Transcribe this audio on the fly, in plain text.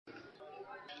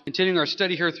Continuing our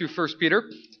study here through 1 Peter.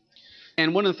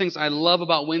 And one of the things I love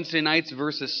about Wednesday nights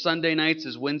versus Sunday nights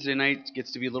is Wednesday night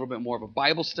gets to be a little bit more of a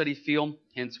Bible study feel.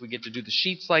 Hence, we get to do the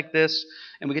sheets like this,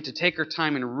 and we get to take our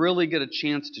time and really get a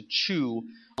chance to chew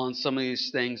on some of these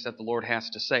things that the Lord has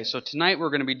to say. So tonight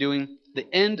we're going to be doing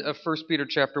the end of 1 Peter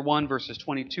chapter 1, verses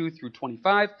 22 through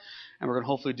 25, and we're going to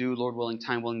hopefully do, Lord willing,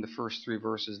 time willing, the first 3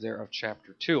 verses there of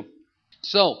chapter 2.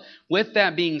 So, with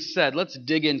that being said, let's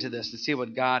dig into this and see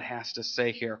what God has to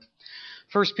say here.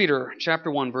 1 Peter chapter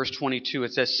 1, verse 22,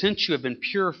 it says, "Since you have been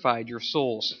purified your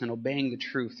souls in obeying the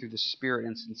truth through the Spirit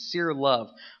and sincere love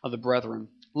of the brethren,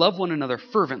 love one another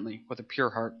fervently with a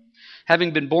pure heart,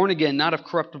 having been born again, not of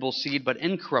corruptible seed, but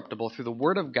incorruptible, through the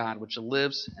word of God, which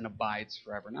lives and abides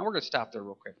forever." Now we're going to stop there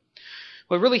real quick.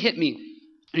 What really hit me,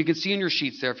 and you can see in your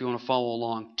sheets there if you want to follow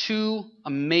along, 2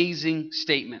 amazing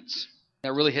statements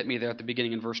that really hit me there at the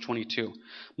beginning in verse 22.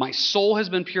 My soul has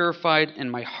been purified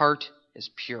and my heart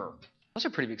is pure. Those are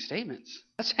pretty big statements.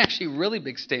 That's actually a really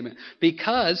big statement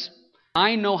because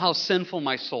I know how sinful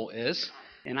my soul is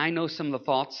and I know some of the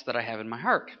thoughts that I have in my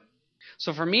heart.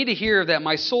 So for me to hear that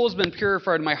my soul has been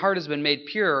purified and my heart has been made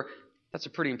pure, that's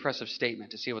a pretty impressive statement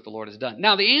to see what the Lord has done.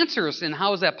 Now the answer is, and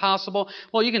how is that possible?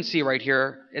 Well, you can see right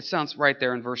here, it sounds right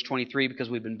there in verse 23, because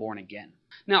we've been born again.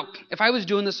 Now, if I was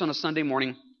doing this on a Sunday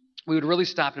morning, we would really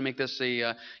stop and make this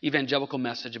a evangelical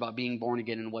message about being born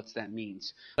again and what that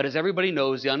means. But as everybody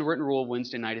knows, the unwritten rule of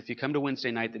Wednesday night, if you come to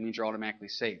Wednesday night, that means you're automatically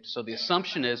saved. So the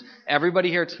assumption is everybody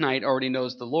here tonight already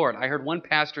knows the Lord. I heard one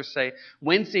pastor say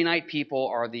Wednesday night people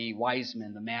are the wise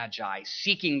men, the magi,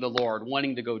 seeking the Lord,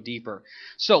 wanting to go deeper.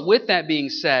 So with that being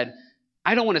said,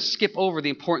 I don't want to skip over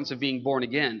the importance of being born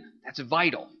again. That's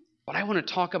vital. But I want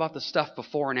to talk about the stuff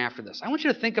before and after this. I want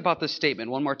you to think about this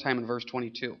statement one more time in verse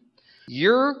 22.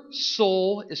 Your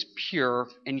soul is pure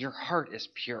and your heart is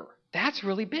pure. That's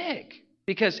really big.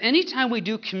 Because anytime we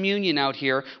do communion out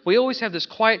here, we always have this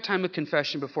quiet time of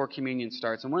confession before communion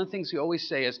starts. And one of the things we always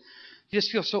say is, you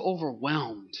just feel so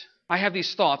overwhelmed. I have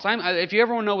these thoughts. If you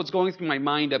ever want to know what's going through my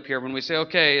mind up here when we say,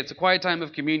 okay, it's a quiet time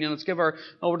of communion, let's give our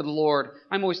over to the Lord,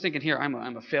 I'm always thinking here, I'm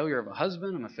a failure of a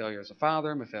husband, I'm a failure as a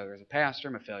father, I'm a failure as a pastor,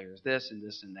 I'm a failure as this and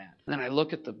this and that. And then I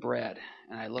look at the bread,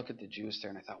 and I look at the juice there,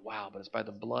 and I thought, wow, but it's by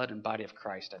the blood and body of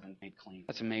Christ I've been made clean.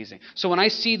 That's amazing. So when I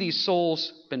see these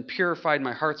souls been purified,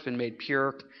 my heart's been made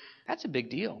pure, that's a big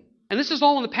deal. And this is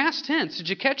all in the past tense. Did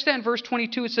you catch that in verse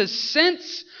 22? It says,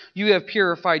 since you have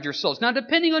purified your souls. Now,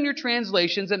 depending on your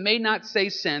translations, it may not say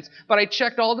since, but I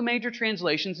checked all the major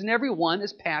translations, and every one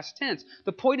is past tense.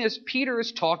 The point is, Peter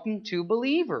is talking to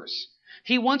believers.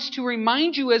 He wants to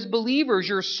remind you as believers,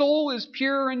 your soul is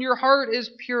pure and your heart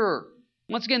is pure.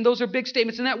 Once again, those are big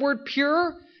statements. And that word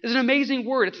pure is an amazing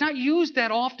word. It's not used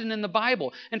that often in the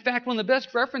Bible. In fact, one of the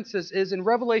best references is in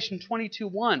Revelation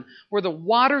 22:1, where the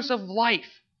waters of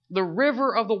life, the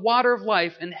river of the water of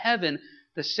life in heaven,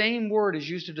 the same word is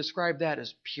used to describe that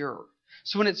as pure.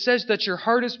 So when it says that your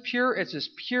heart is pure, it's as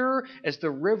pure as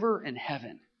the river in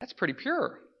heaven. That's pretty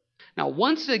pure. Now,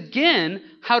 once again,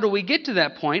 how do we get to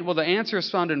that point? Well, the answer is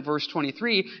found in verse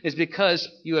 23, is because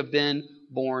you have been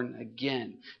born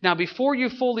again. Now, before you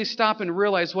fully stop and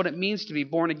realize what it means to be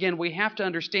born again, we have to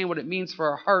understand what it means for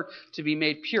our heart to be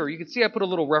made pure. You can see I put a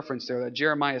little reference there,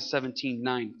 Jeremiah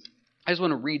 17:9. I just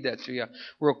want to read that to you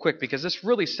real quick because this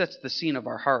really sets the scene of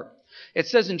our heart. It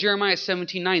says in Jeremiah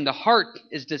 17:9, the heart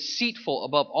is deceitful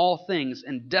above all things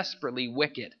and desperately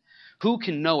wicked. Who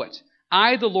can know it?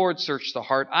 I, the Lord, search the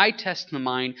heart. I test the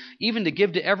mind, even to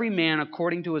give to every man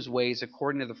according to his ways,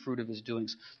 according to the fruit of his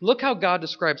doings. Look how God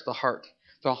describes the heart.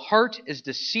 The heart is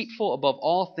deceitful above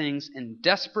all things and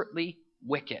desperately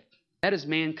wicked. That is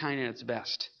mankind at its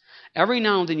best. Every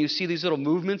now and then you see these little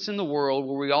movements in the world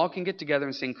where we all can get together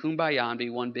and sing Kumbaya and be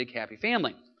one big happy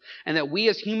family. And that we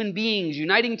as human beings,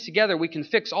 uniting together, we can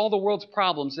fix all the world's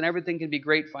problems and everything can be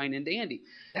great, fine, and dandy.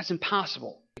 That's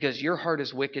impossible because your heart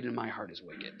is wicked and my heart is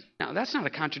wicked. Now, that's not a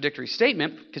contradictory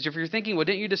statement because if you're thinking, well,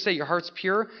 didn't you just say your heart's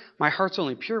pure? My heart's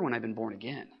only pure when I've been born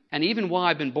again. And even while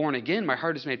I've been born again, my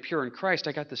heart is made pure in Christ.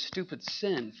 I got this stupid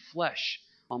sin, flesh,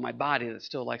 on my body that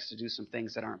still likes to do some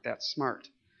things that aren't that smart.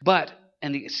 But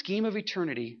in the scheme of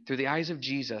eternity, through the eyes of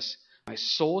Jesus, my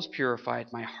soul is purified,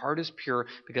 my heart is pure,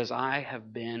 because I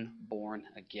have been born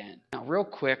again. Now, real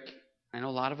quick, I know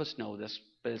a lot of us know this,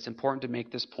 but it's important to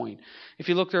make this point. If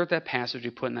you look there at that passage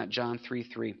we put in that John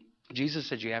 3:3, Jesus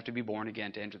said you have to be born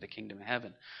again to enter the kingdom of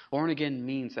heaven. Born again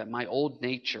means that my old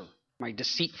nature, my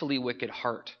deceitfully wicked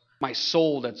heart, my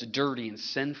soul that's dirty and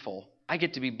sinful, I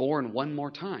get to be born one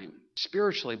more time.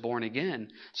 Spiritually born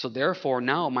again. So therefore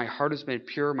now my heart has been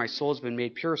pure, my soul has been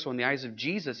made pure. So in the eyes of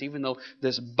Jesus, even though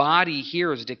this body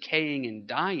here is decaying and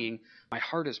dying, My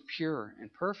heart is pure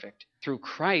and perfect through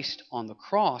Christ on the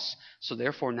cross, so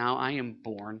therefore now I am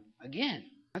born again.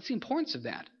 That's the importance of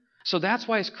that. So that's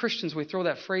why as Christians we throw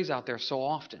that phrase out there so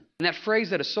often. And that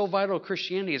phrase that is so vital to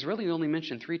Christianity is really only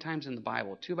mentioned 3 times in the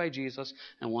Bible, 2 by Jesus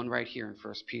and 1 right here in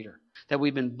 1 Peter. That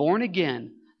we've been born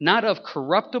again, not of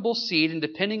corruptible seed, and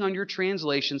depending on your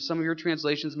translation, some of your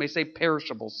translations may say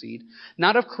perishable seed,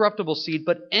 not of corruptible seed,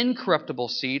 but incorruptible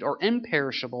seed or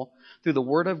imperishable through the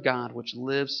word of God, which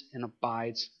lives and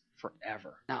abides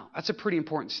forever. Now, that's a pretty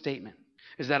important statement,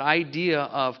 is that idea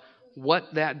of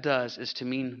what that does is to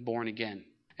mean born again.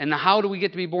 And how do we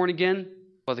get to be born again?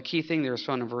 Well, the key thing there is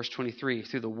found in verse 23,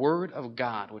 through the word of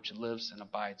God, which lives and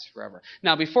abides forever.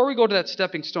 Now, before we go to that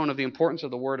stepping stone of the importance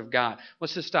of the word of God,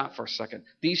 let's just stop for a second.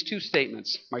 These 2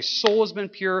 statements, my soul has been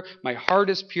pure, my heart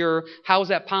is pure. How is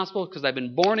that possible? Because I've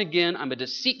been born again, I'm a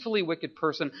deceitfully wicked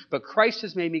person, but Christ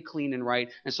has made me clean and right.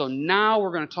 And so now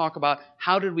we're going to talk about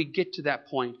how did we get to that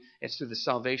point. It's through the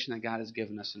salvation that God has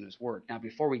given us in His Word. Now,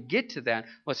 before we get to that,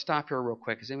 let's stop here real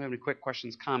quick. Does anyone have any quick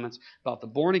questions, comments about the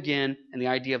born again and the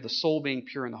idea of the soul being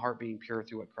pure and the heart being pure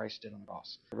through what Christ did on the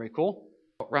cross? Everybody cool?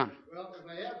 Ron? Well, if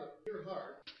I have a pure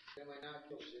heart, am I not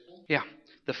still sinful? Yeah.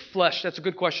 The flesh, that's a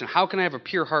good question. How can I have a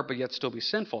pure heart but yet still be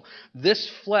sinful? This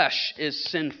flesh is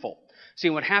sinful.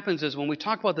 See, what happens is when we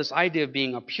talk about this idea of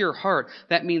being a pure heart,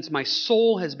 that means my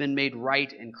soul has been made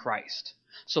right in Christ.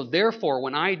 So therefore,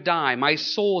 when I die, my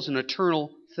soul is an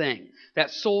eternal thing.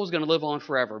 That soul is going to live on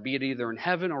forever, be it either in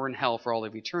heaven or in hell for all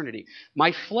of eternity.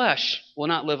 My flesh will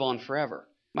not live on forever.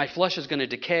 My flesh is going to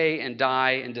decay and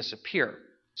die and disappear.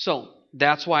 So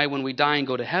that's why when we die and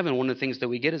go to heaven, one of the things that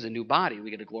we get is a new body. We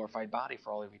get a glorified body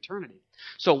for all of eternity.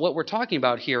 So what we're talking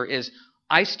about here is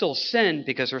I still sin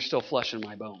because there's still flesh in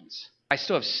my bones. I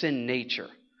still have sin nature.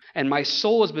 And my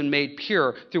soul has been made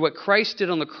pure through what Christ did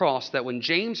on the cross, that when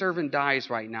James Irvin dies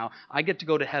right now, I get to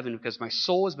go to heaven because my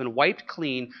soul has been wiped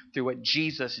clean through what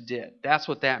Jesus did. That's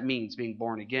what that means, being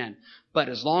born again. But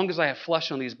as long as I have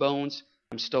flesh on these bones,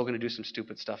 I'm still going to do some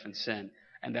stupid stuff and sin.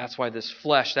 And that's why this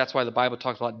flesh, that's why the Bible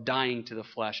talks about dying to the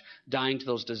flesh, dying to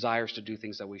those desires to do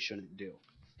things that we shouldn't do.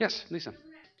 Yes, Lisa.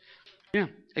 Yeah,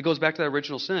 it goes back to that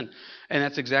original sin. And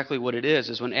that's exactly what it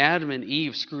is when Adam and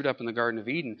Eve screwed up in the Garden of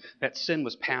Eden, that sin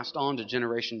was passed on to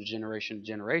generation to generation to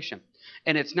generation.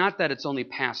 And it's not that it's only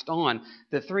passed on.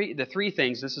 The three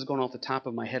things, this is going off the top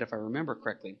of my head if I remember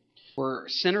correctly, we're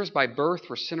sinners by birth,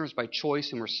 we're sinners by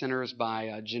choice, and we're sinners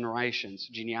by generations,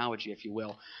 genealogy, if you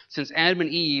will. Since Adam and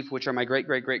Eve, which are my great,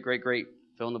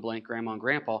 fill in the blank, grandma and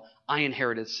grandpa, I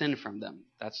inherited sin from them.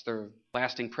 That's their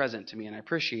lasting present to me, and I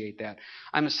appreciate that.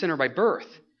 I'm a sinner by birth.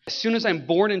 As soon as I'm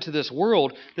born into this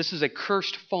world, this is a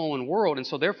cursed, fallen world, and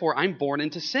so therefore I'm born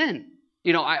into sin.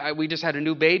 You know, we just had a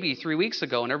new baby 3 weeks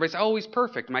ago, and everybody said, "Oh, he's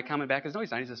perfect." My comment back is, "No, he's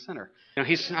not. He's a sinner." You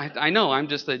know, I know, I'm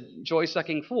just a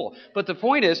joy-sucking fool. But the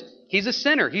point is, he's a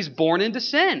sinner. He's born into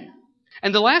sin.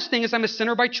 And the last thing is I'm a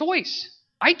sinner by choice.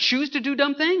 I choose to do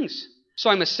dumb things. So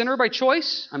I'm a sinner by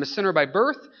choice, I'm a sinner by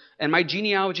birth, and my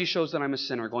genealogy shows that I'm a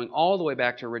sinner, going all the way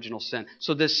back to original sin.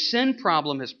 So this sin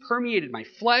problem has permeated my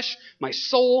flesh, my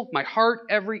soul, my heart,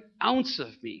 every ounce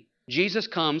of me. Jesus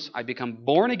comes, I become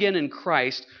born again in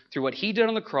Christ through what He did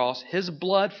on the cross. His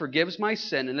blood forgives my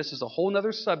sin, and this is a whole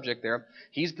other subject there.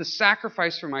 He's the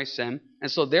sacrifice for my sin,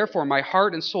 and so therefore my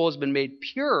heart and soul has been made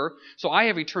pure, so I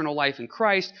have eternal life in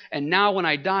Christ, and now when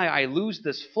I die, I lose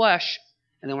this flesh.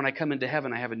 And then when I come into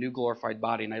heaven, I have a new glorified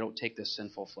body, and I don't take this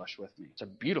sinful flesh with me. It's a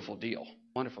beautiful deal.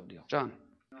 Wonderful deal. John.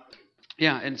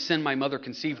 Yeah, and sin my mother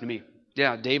conceived me.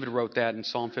 Yeah, David wrote that in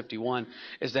Psalm 51,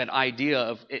 is that idea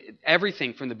of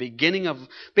everything from the beginning of,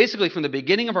 basically from the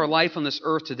beginning of our life on this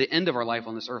earth to the end of our life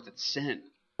on this earth, it's sin.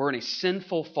 We're in a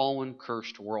sinful, fallen,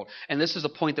 cursed world. And this is a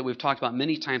point that we've talked about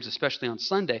many times, especially on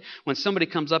Sunday, when somebody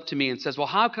comes up to me and says, "Well,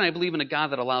 how can I believe in a God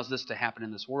that allows this to happen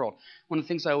in this world?" One of the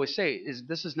things I always say is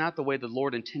this is not the way the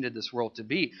Lord intended this world to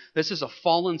be. This is a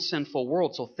fallen, sinful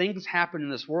world, so things happen in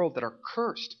this world that are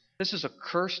cursed. This is a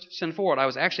cursed, sinful world. I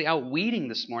was actually out weeding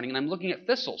this morning, and I'm looking at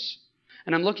thistles.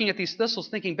 And I'm looking at these thistles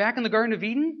thinking, back in the Garden of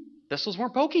Eden, thistles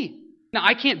weren't pokey. Now,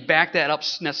 I can't back that up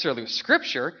necessarily with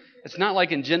Scripture. It's not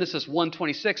like in Genesis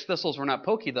 1:26, thistles were not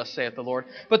pokey, thus saith the Lord.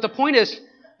 But the point is,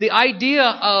 the idea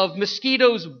of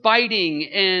mosquitoes biting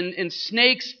and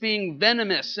snakes being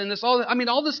venomous and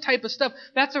all this type of stuff,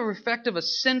 that's a reflect of a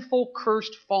sinful,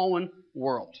 cursed, fallen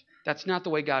world. That's not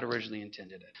the way God originally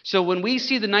intended it. So when we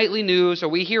see the nightly news or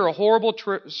we hear a horrible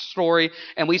story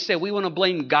and we say we want to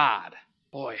blame God,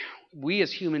 boy, we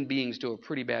as human beings do a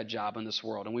pretty bad job in this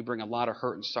world, and we bring a lot of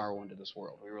hurt and sorrow into this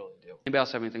world. We really do. Anybody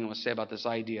else have anything they want to say about this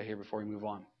idea here before we move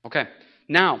on? Okay.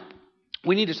 Now,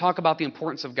 we need to talk about the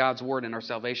importance of God's Word in our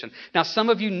salvation. Now, some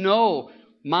of you know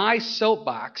my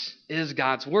soapbox is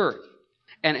God's Word.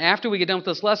 And after we get done with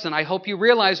this lesson, I hope you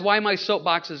realize why my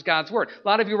soapbox is God's Word. A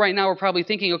lot of you right now are probably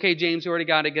thinking, okay, James, we already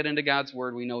got to get into God's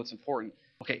Word. We know it's important.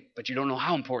 Okay, but you don't know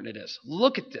how important it is.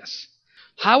 Look at this.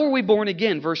 How are we born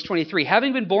again? Verse 23.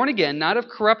 Having been born again, not of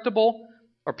corruptible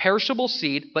or perishable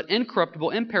seed, but incorruptible,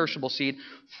 imperishable seed,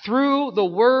 through the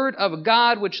Word of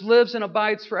God which lives and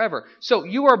abides forever. So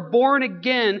you are born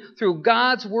again through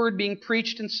God's Word being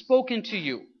preached and spoken to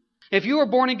you. If you are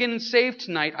born again and saved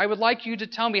tonight, I would like you to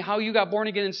tell me how you got born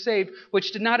again and saved,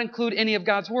 which did not include any of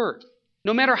God's Word.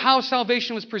 No matter how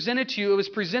salvation was presented to you, it was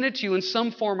presented to you in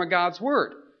some form of God's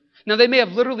Word. Now, they may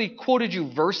have literally quoted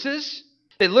you verses.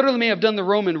 They literally may have done the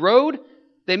Roman road.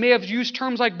 They may have used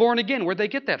terms like born again. Where'd they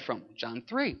get that from? John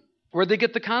 3. Where'd they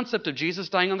get the concept of Jesus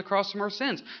dying on the cross for our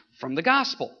sins? From the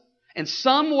gospel. In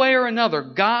some way or another,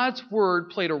 God's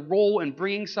Word played a role in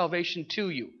bringing salvation to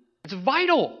you. It's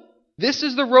vital. This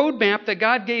is the roadmap that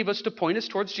God gave us to point us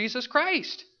towards Jesus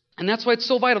Christ. And that's why it's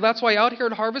so vital. That's why out here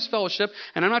at Harvest Fellowship,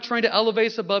 and I'm not trying to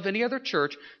elevate us above any other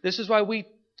church, this is why we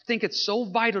think it's so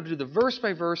vital to do the verse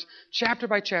by verse, chapter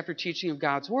by chapter teaching of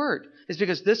God's Word. Is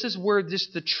because this is where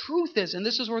the truth is, and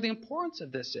this is where the importance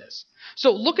of this is.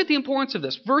 So look at the importance of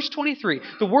this. Verse 23,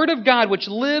 the Word of God which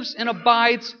lives and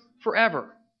abides forever.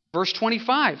 Verse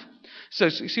 25.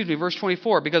 Verse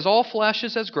 24. Because all flesh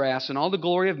is as grass, and all the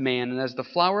glory of man, and as the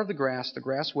flower of the grass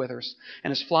withers,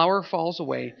 and his flower falls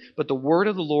away, but the word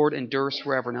of the Lord endures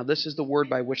forever. Now this is the word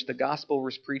by which the gospel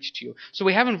was preached to you. So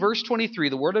we have in verse 23,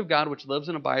 the word of God which lives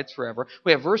and abides forever.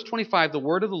 We have verse 25, the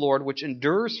word of the Lord which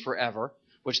endures forever,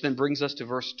 which then brings us to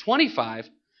verse 25.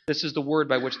 This is the word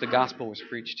by which the gospel was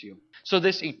preached to you. So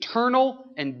this eternal,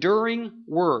 enduring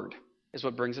word is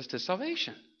what brings us to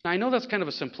salvation. Now I know that's kind of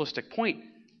a simplistic point.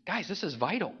 Guys, this is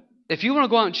vital. If you want to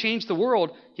go out and change the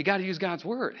world, you got to use God's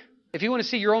Word. If you want to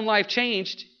see your own life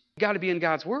changed, you got to be in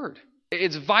God's Word.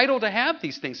 It's vital to have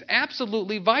these things.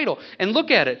 Absolutely vital. And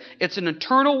look at it. It's an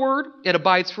eternal Word. It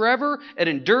abides forever. It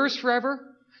endures forever.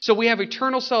 So we have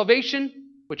eternal salvation,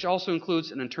 which also includes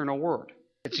an eternal Word.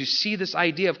 As you see this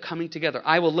idea of coming together.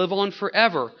 I will live on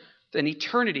forever in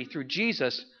eternity through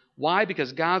Jesus. Why?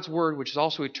 Because God's Word, which is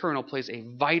also eternal, plays a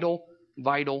vital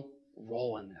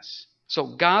role in this.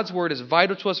 So God's Word is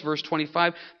vital to us, verse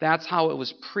 25. That's how it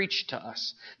was preached to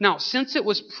us. Now, since it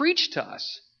was preached to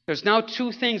us, there's now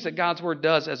two things that God's Word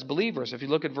does as believers. If you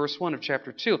look at verse 1 of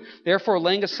chapter 2. Therefore,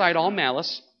 laying aside all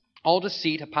malice, all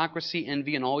deceit, hypocrisy,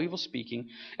 envy, and all evil speaking,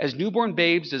 as newborn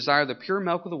babes desire the pure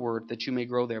milk of the Word, that you may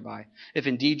grow thereby, if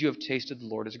indeed you have tasted the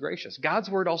Lord is gracious. God's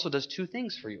Word also does two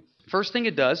things for you. First thing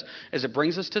it does is it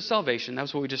brings us to salvation.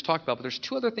 That's what we just talked about, but there's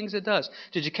two other things it does.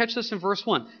 Did you catch this in verse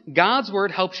 1? God's Word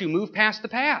helps you move past the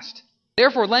past.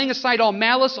 Therefore, laying aside all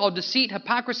malice, all deceit,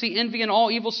 hypocrisy, envy, and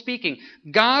all evil speaking.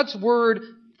 God's Word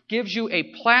gives you a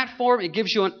platform. It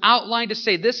gives you an outline to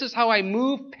say, this is how I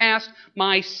move past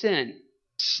my sin.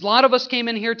 A lot of us came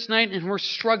in here tonight and we're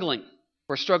struggling.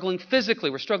 We're struggling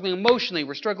physically. We're struggling emotionally.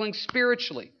 We're struggling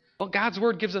spiritually. Well, God's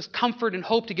Word gives us comfort and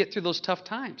hope to get through those tough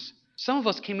times. Some of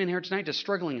us came in here tonight just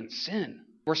struggling in sin.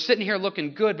 We're sitting here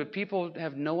looking good, but people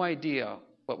have no idea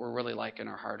what we're really like in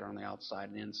our heart or on the outside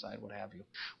and inside, what have you.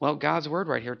 Well, God's Word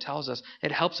right here tells us,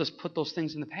 it helps us put those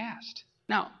things in the past.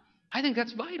 Now, I think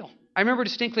that's vital. I remember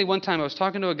distinctly one time I was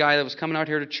talking to a guy that was coming out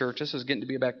here to church. This was getting to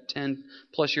be about 10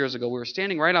 plus years ago. We were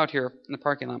standing right out here in the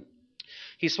parking lot.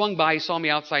 He swung by, he saw me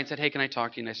outside and said, hey, can I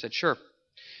talk to you? And I said, sure.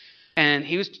 And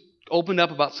he was opened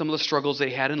up about some of the struggles that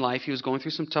he had in life. He was going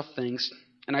through some tough things.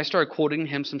 And I started quoting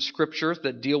him some scriptures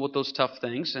that deal with those tough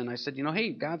things. And I said,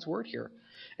 hey, God's Word here.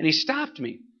 And he stopped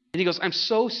me. And he goes, I'm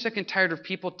so sick and tired of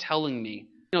people telling me,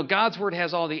 God's Word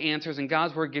has all the answers and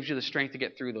God's Word gives you the strength to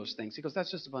get through those things. He goes,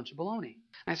 that's just a bunch of baloney.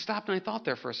 And I stopped and I thought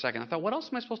there for a second. I thought, what else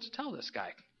am I supposed to tell this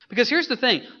guy? Because here's the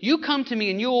thing. You come to me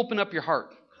and you open up your heart.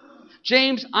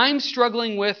 James, I'm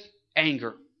struggling with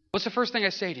anger. What's the first thing I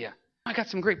say to you? I got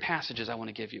some great passages I want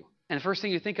to give you. And the first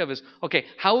thing you think of is, okay,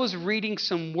 how is reading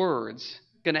some words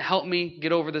going to help me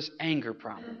get over this anger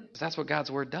problem? Because that's what God's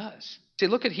Word does. See,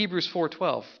 look at Hebrews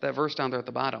 4:12, that verse down there at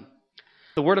the bottom.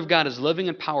 The Word of God is living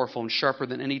and powerful and sharper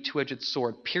than any two-edged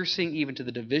sword, piercing even to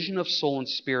the division of soul and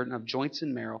spirit and of joints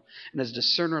and marrow, and is a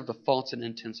discerner of the thoughts and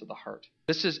intents of the heart.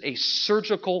 This is a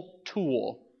surgical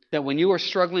tool that when you are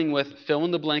struggling with fill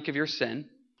in the blank of your sin,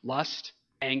 lust,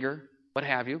 anger, what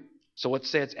have you. So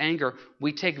let's say it's anger.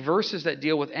 We take verses that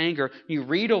deal with anger. You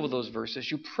read over those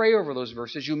verses. You pray over those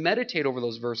verses. You meditate over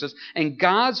those verses. And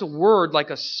God's Word,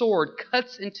 like a sword,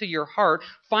 cuts into your heart,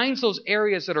 finds those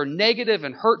areas that are negative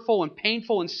and hurtful and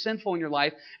painful and sinful in your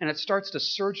life, and it starts to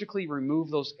surgically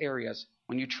remove those areas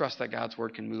when you trust that God's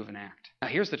Word can move and act. Now,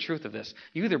 here's the truth of this.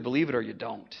 You either believe it or you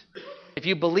don't. if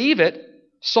you believe it,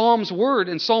 Psalm's word,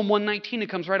 in Psalm 119, it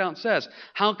comes right out and says,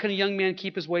 how can a young man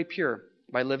keep his way pure?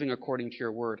 By living according to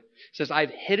your word. It says, I've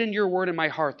hidden your word in my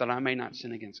heart that I may not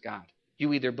sin against God.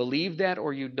 You either believe that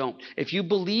or you don't. If you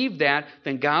believe that,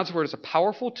 then God's word is a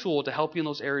powerful tool to help you in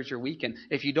those areas you're weak in.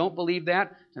 If you don't believe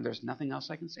that, then there's nothing else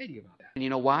I can say to you about that. And you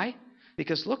know why?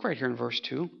 Because look right here in verse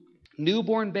 2.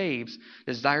 Newborn babes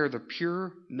desire the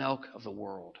pure milk of the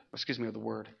word,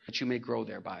 that you may grow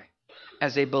thereby.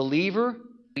 As a believer,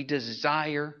 we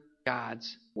desire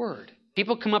God's word.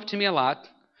 People come up to me a lot.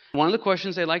 One of the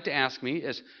questions they like to ask me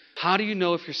is, how do you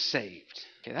know if you're saved?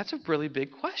 Okay, that's a really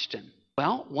big question.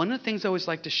 Well, one of the things I always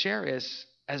like to share is,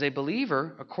 as a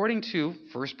believer, according to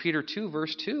 1 Peter 2,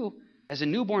 verse 2, as a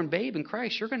newborn babe in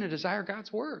Christ, you're going to desire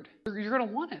God's word. You're going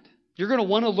to want it. You're going to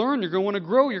want to learn. You're going to want to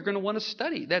grow. You're going to want to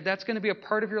study. That's going to be a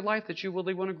part of your life that you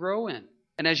really want to grow in.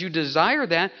 And as you desire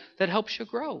that, that helps you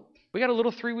grow. We got a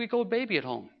little 3-week-old baby at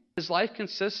home. His life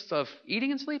consists of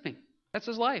eating and sleeping. That's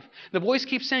his life. The boys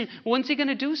keep saying, when's he going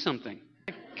to do something?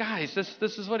 Like, guys,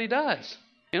 this is what he does.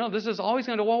 This is always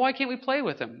going to, well, why can't we play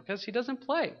with him? Because he doesn't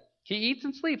play. He eats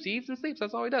and sleeps. He eats and sleeps.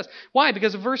 That's all he does. Why?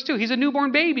 Because of verse 2. He's a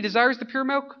newborn baby, desires the pure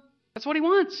milk. That's what he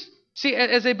wants. See,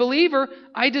 as a believer,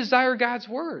 I desire God's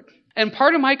word. And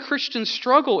part of my Christian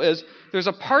struggle is there's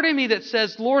a part of me that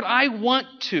says, Lord, I want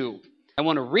to. I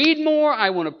want to read more. I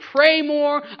want to pray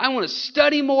more. I want to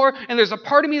study more. And there's a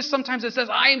part of me sometimes that says,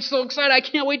 I am so excited. I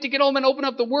can't wait to get home and open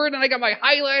up the Word. And I got my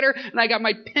highlighter and I got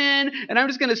my pen. And I'm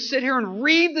just going to sit here and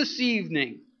read this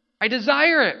evening. I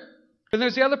desire it. And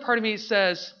there's the other part of me that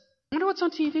says, I wonder what's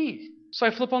on TV. So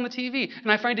I flip on the TV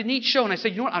and I find a neat show. And I say,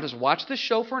 you know what? I'll just watch this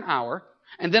show for an hour.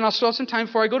 And then I'll still have some time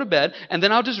before I go to bed. And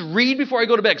then I'll just read before I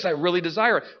go to bed because I really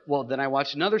desire it. Well, then I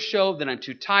watch another show. Then I'm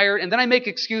too tired. And then I make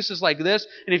excuses like this.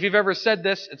 And if you've ever said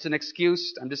this, it's an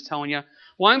excuse. I'm just telling you.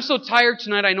 Well, I'm so tired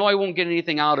tonight, I know I won't get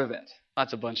anything out of it.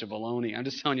 That's a bunch of baloney. I'm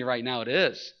just telling you right now it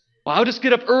is. Well, I'll just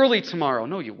get up early tomorrow.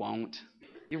 No, you won't.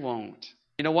 You won't.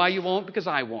 You know why you won't? Because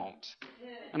I won't.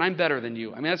 And I'm better than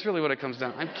you. I mean, that's really what it comes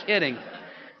down to. I'm kidding.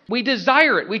 We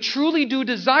desire it. We truly do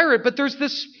desire it. But there's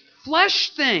this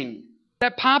flesh thing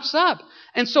that pops up.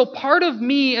 And so part of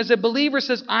me as a believer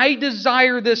says, I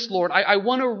desire this, Lord. I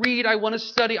want to read. I want to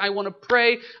study. I want to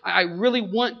pray. I really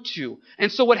want to.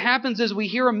 And so what happens is we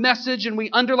hear a message and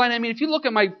we underline. I mean, if you look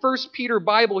at my 1 Peter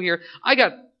Bible here, I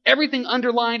got everything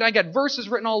underlined. I got verses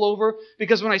written all over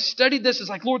because when I studied this, it's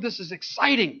like, Lord, this is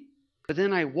exciting. But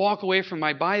then I walk away from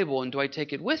my Bible and do I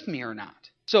take it with me or not?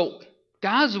 So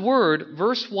God's Word,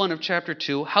 verse 1 of chapter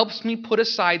 2, helps me put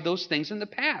aside those things in the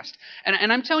past.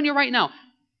 And I'm telling you right now,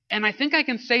 and I think I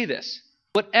can say this,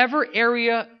 whatever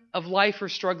area of life you're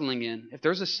struggling in, if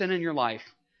there's a sin in your life,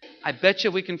 I bet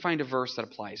you we can find a verse that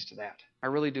applies to that. I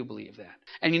really do believe that.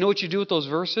 And you know what you do with those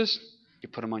verses? You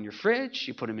put them on your fridge,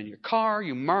 you put them in your car,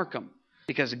 you mark them.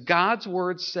 Because God's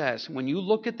Word says, when you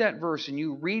look at that verse and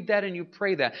you read that and you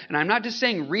pray that, and I'm not just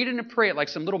saying read it and pray it like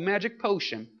some little magic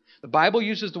potion. The Bible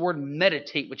uses the word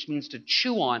meditate, which means to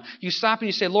chew on. You stop and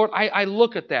you say, Lord, I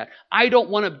look at that. I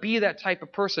don't want to be that type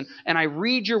of person. And I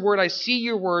read your word. I see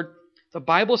your word. The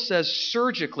Bible says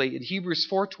surgically in Hebrews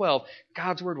 4:12,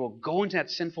 God's word will go into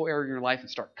that sinful area in your life and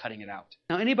start cutting it out.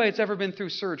 Now, anybody that's ever been through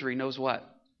surgery knows what?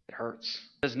 It hurts.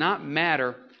 It does not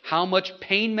matter how much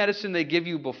pain medicine they give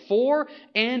you before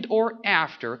and or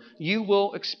after, you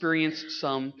will experience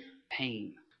some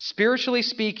pain. Spiritually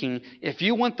speaking, if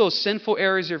you want those sinful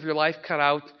areas of your life cut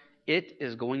out, it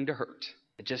is going to hurt.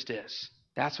 It just is.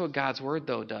 That's what God's Word,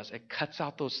 though, does. It cuts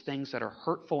out those things that are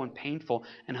hurtful and painful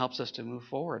and helps us to move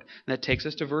forward. And that takes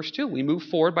us to verse 2. We move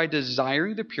forward by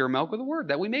desiring the pure milk of the Word,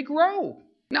 that we may grow.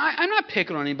 Now, I'm not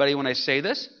picking on anybody when I say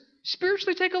this.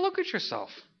 Spiritually, take a look at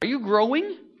yourself. Are you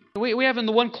growing? We have in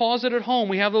the one closet at home,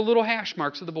 we have the little hash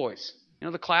marks of the boys. You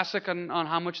know, the classic on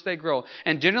how much they grow.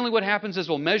 And generally what happens is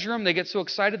we'll measure them. They get so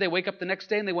excited they wake up the next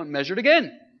day and they want measured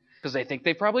again because they think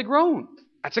they've probably grown.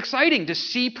 That's exciting to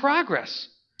see progress.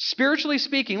 Spiritually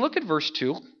speaking, look at verse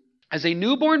 2. As a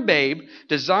newborn babe,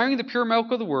 desiring the pure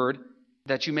milk of the Word,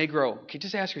 that you may grow. Okay,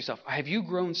 just ask yourself, have you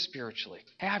grown spiritually?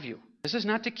 Have you? This is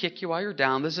not to kick you while you're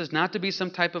down. This is not to be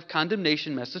some type of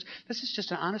condemnation message. This is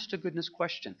just an honest-to-goodness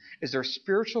question. Is there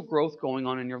spiritual growth going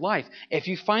on in your life? If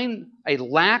you find a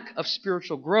lack of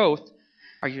spiritual growth,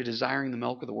 are you desiring the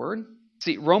milk of the Word?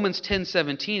 See, Romans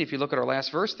 10:17, if you look at our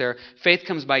last verse there, faith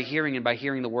comes by hearing and by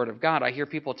hearing the Word of God. I hear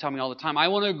people tell me all the time, I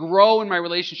want to grow in my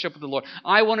relationship with the Lord.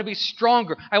 I want to be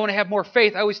stronger. I want to have more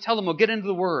faith. I always tell them, well, get into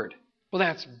the Word. Well,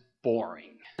 that's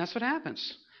boring. That's what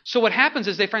happens. So what happens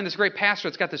is they find this great pastor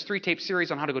that's got this 3-tape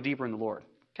series on how to go deeper in the Lord.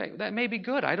 Okay, that may be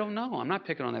good. I don't know. I'm not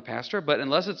picking on that pastor. But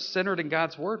unless it's centered in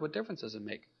God's Word, what difference does it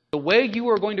make? The way you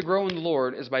are going to grow in the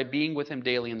Lord is by being with Him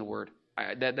daily in the Word.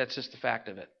 That's just the fact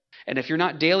of it. And if you're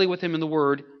not daily with Him in the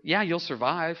Word, yeah, you'll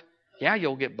survive. Yeah,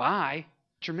 you'll get by,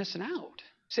 but you're missing out.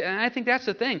 See, and I think that's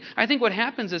the thing. I think what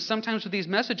happens is sometimes with these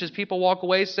messages, people walk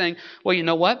away saying, well, you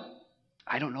know what?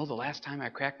 I don't know the last time I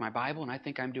cracked my Bible, and I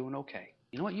think I'm doing okay.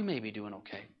 You know what? You may be doing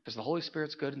okay, because the Holy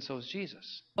Spirit's good, and so is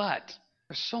Jesus. But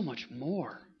there's so much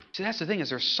more. See, that's the thing, is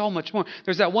there's so much more.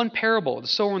 There's that one parable, the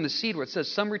sower and the seed, where it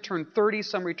says some return 30,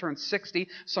 some return 60,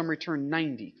 some return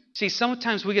 90. See,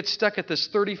 sometimes we get stuck at this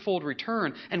 30-fold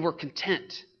return, and we're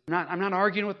content. I'm not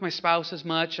arguing with my spouse as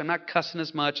much. I'm not cussing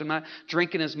as much. I'm not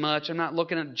drinking as much. I'm not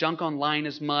looking at junk online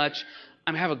as much.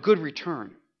 I have a good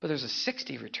return. But there's a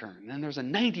 60 return, and then there's a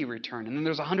 90 return, and then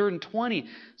there's 120.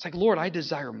 It's like, Lord, I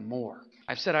desire more.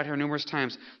 I've said out here numerous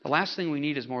times, the last thing we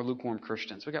need is more lukewarm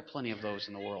Christians. We've got plenty of those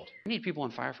in the world. We need people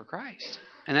on fire for Christ.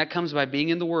 And that comes by being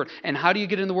in the Word. And how do you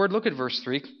get in the Word? Look at verse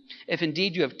 3. If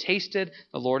indeed you have tasted,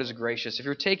 the Lord is gracious. If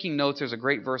you're taking notes, there's a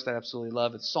great verse that I absolutely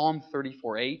love. It's Psalm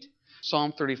 34:8.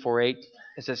 Psalm 34:8.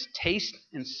 It says, taste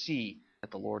and see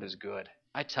that the Lord is good.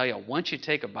 I tell you, once you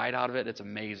take a bite out of it, it's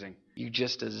amazing. You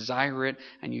just desire it,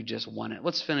 and you just want it.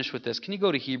 Let's finish with this. Can you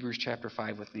go to Hebrews chapter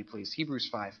 5 with me, please? Hebrews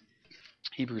 5.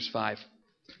 Hebrews 5.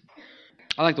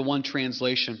 I like the one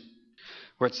translation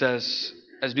where it says,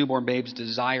 as newborn babes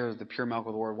desire the pure milk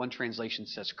of the Word. One translation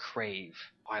says crave.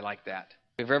 Oh, I like that.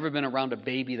 If you've ever been around a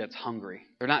baby that's hungry,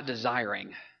 they're not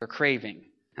desiring, they're craving.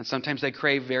 And sometimes they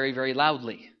crave very, very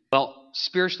loudly. Well,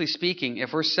 spiritually speaking,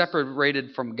 if we're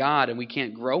separated from God and we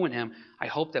can't grow in Him, I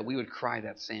hope that we would cry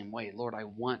that same way. Lord, I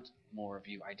want more of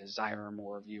you. I desire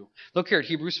more of you. Look here at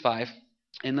Hebrews 5,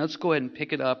 and let's go ahead and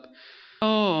pick it up.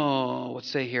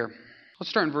 Let's say here. Let's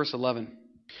start in verse 11.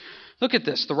 Look at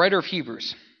this, the writer of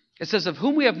Hebrews. It says, of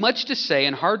whom we have much to say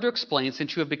and hard to explain,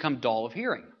 since you have become dull of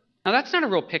hearing. Now, that's not a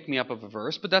real pick-me-up of a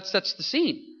verse, but that sets the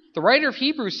scene. The writer of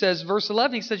Hebrews says, verse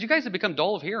 11, he says, you guys have become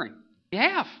dull of hearing. You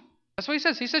have. That's what he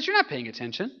says. He says, you're not paying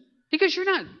attention because you're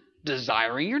not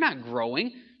desiring, you're not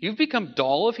growing. You've become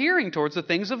dull of hearing towards the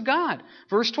things of God.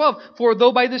 Verse 12, for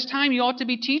though by this time you ought to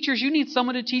be teachers, you need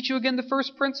someone to teach you again the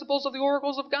first principles of the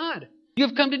oracles of God. You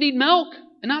have come to need milk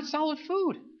and not solid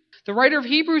food. The writer of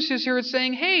Hebrews is here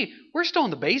saying, hey, we're still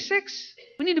in the basics.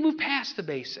 We need to move past the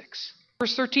basics.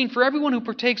 Verse 13, for everyone who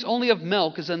partakes only of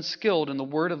milk is unskilled in the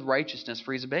word of righteousness,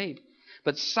 for he's a babe.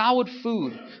 But solid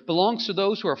food belongs to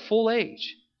those who are full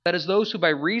age. That is, those who by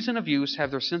reason of use have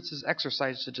their senses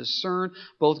exercised to discern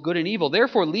both good and evil.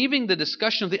 Therefore, leaving the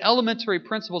discussion of the elementary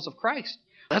principles of Christ,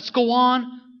 let's go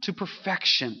on to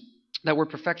perfection. That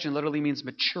word perfection literally means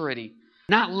maturity.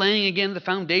 Not laying again the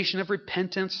foundation of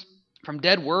repentance from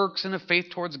dead works and of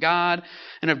faith towards God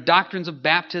and of doctrines of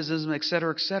baptism,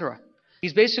 etc., etc.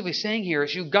 He's basically saying here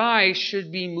is you guys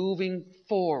should be moving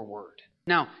forward.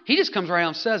 Now, he just comes right out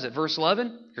and says it. Verse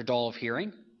 11, you're dull of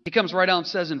hearing. He comes right out and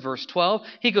says in verse 12,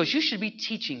 he goes, you should be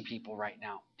teaching people right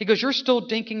now. He goes, you're still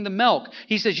drinking the milk.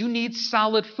 He says, you need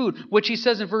solid food, which he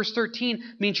says in verse 13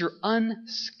 means you're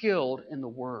unskilled in the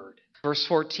word. Verse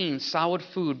 14, solid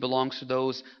food belongs to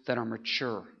those that are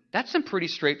mature. That's some pretty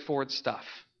straightforward stuff.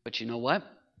 But you know what?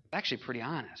 It's actually pretty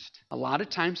honest. A lot of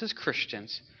times as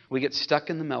Christians, we get stuck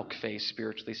in the milk phase,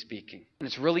 spiritually speaking. And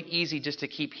it's really easy just to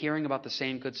keep hearing about the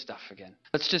same good stuff again.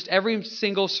 Let's just every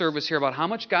single service hear about how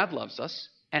much God loves us,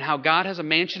 and how God has a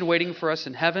mansion waiting for us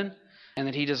in heaven, and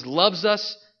that He just loves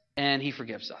us, and He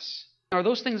forgives us. Are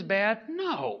those things bad?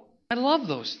 No. I love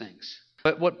those things.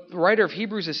 But what the writer of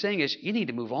Hebrews is saying is, you need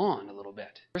to move on a little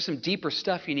bit. There's some deeper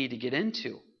stuff you need to get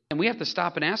into. And we have to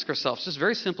stop and ask ourselves, just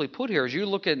very simply put here, as you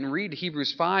look at and read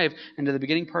Hebrews 5 and to the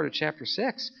beginning part of chapter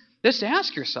 6, just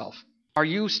ask yourself, are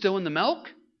you still in the milk?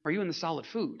 Or are you in the solid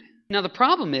food? Now, the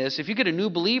problem is, if you get a new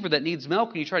believer that needs milk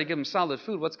and you try to give them solid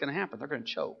food, what's going to happen? They're going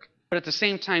to choke. But at the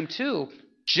same time, too,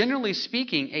 generally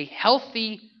speaking, a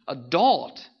healthy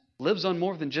adult lives on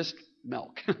more than just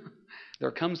milk.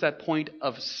 There comes that point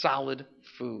of solid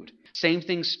food. Same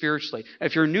thing spiritually.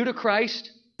 If you're new to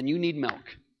Christ, then you need milk.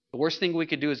 The worst thing we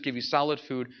could do is give you solid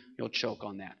food. You'll choke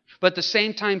on that. But at the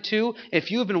same time, too,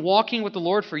 if you have been walking with the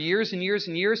Lord for years and years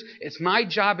and years, it's my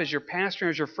job as your pastor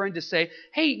and as your friend to say,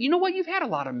 hey, you know what? You've had a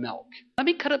lot of milk. Let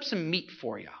me cut up some meat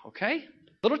for you, okay?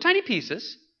 Little tiny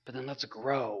pieces, but then let's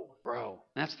grow.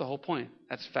 That's the whole point.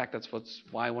 That's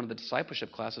why one of the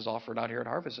discipleship classes offered out here at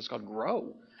Harvest is called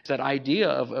Grow. It's that idea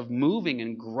of moving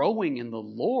and growing in the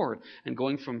Lord and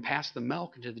going from past the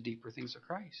milk into the deeper things of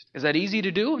Christ. Is that easy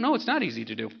to do? No, it's not easy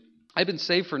to do. I've been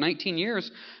saved for 19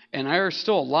 years, and there's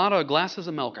still a lot of glasses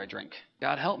of milk I drink.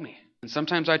 God help me. And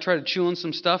sometimes I try to chew on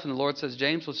some stuff, and the Lord says,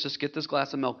 James, let's just get this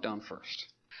glass of milk down first.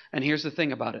 And here's the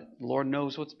thing about it. The Lord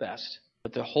knows what's best.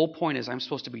 But the whole point is I'm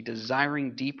supposed to be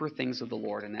desiring deeper things of the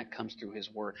Lord, and that comes through His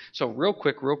Word. So real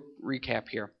recap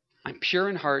here. I'm pure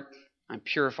in heart. I'm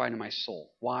purified in my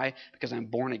soul. Why? Because I'm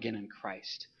born again in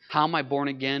Christ. How am I born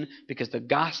again? Because the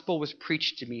gospel was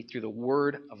preached to me through the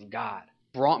Word of God.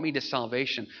 Brought me to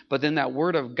salvation. But then that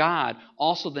Word of God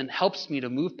also then helps me to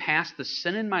move past the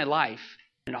sin in my life,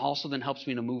 and it also then helps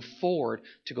me to move forward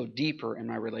to go deeper in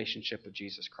my relationship with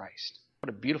Jesus Christ. What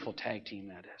a beautiful tag team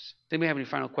that is. Does anybody have any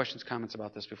final questions, comments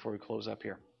about this before we close up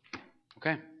here?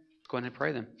 Okay, let's go ahead and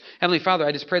pray then. Heavenly Father,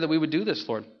 I just pray that we would do this,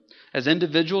 Lord. As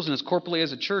individuals and as corporately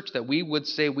as a church, that we would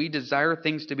say we desire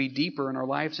things to be deeper in our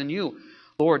lives in you.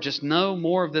 Lord, just no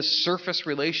more of this surface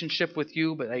relationship with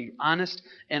you, but a honest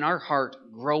in our heart,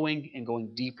 growing and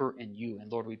going deeper in you.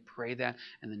 And Lord, we pray that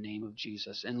in the name of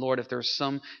Jesus. And Lord, if there's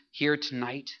some here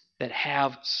tonight that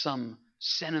have some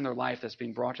sin in their life that's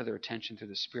being brought to their attention through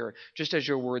the Spirit, just as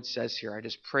your word says here, I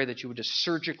just pray that you would just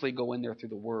surgically go in there through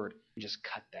the word and just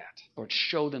cut that. Lord,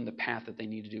 show them the path that they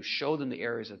need to do. Show them the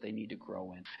areas that they need to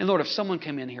grow in. And Lord, if someone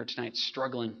came in here tonight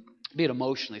struggling, be it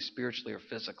emotionally, spiritually, or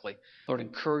physically, Lord,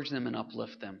 encourage them and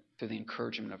uplift them through the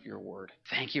encouragement of your word.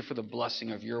 Thank you for the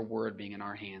blessing of your word being in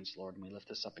our hands, Lord, and we lift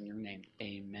this up in your name.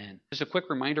 Amen. Just a quick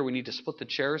reminder, we need to split the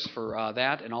chairs for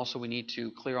that, and also we need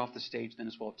to clear off the stage then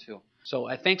as well, too. So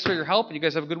thanks for your help, and you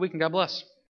guys have a good week, and God bless.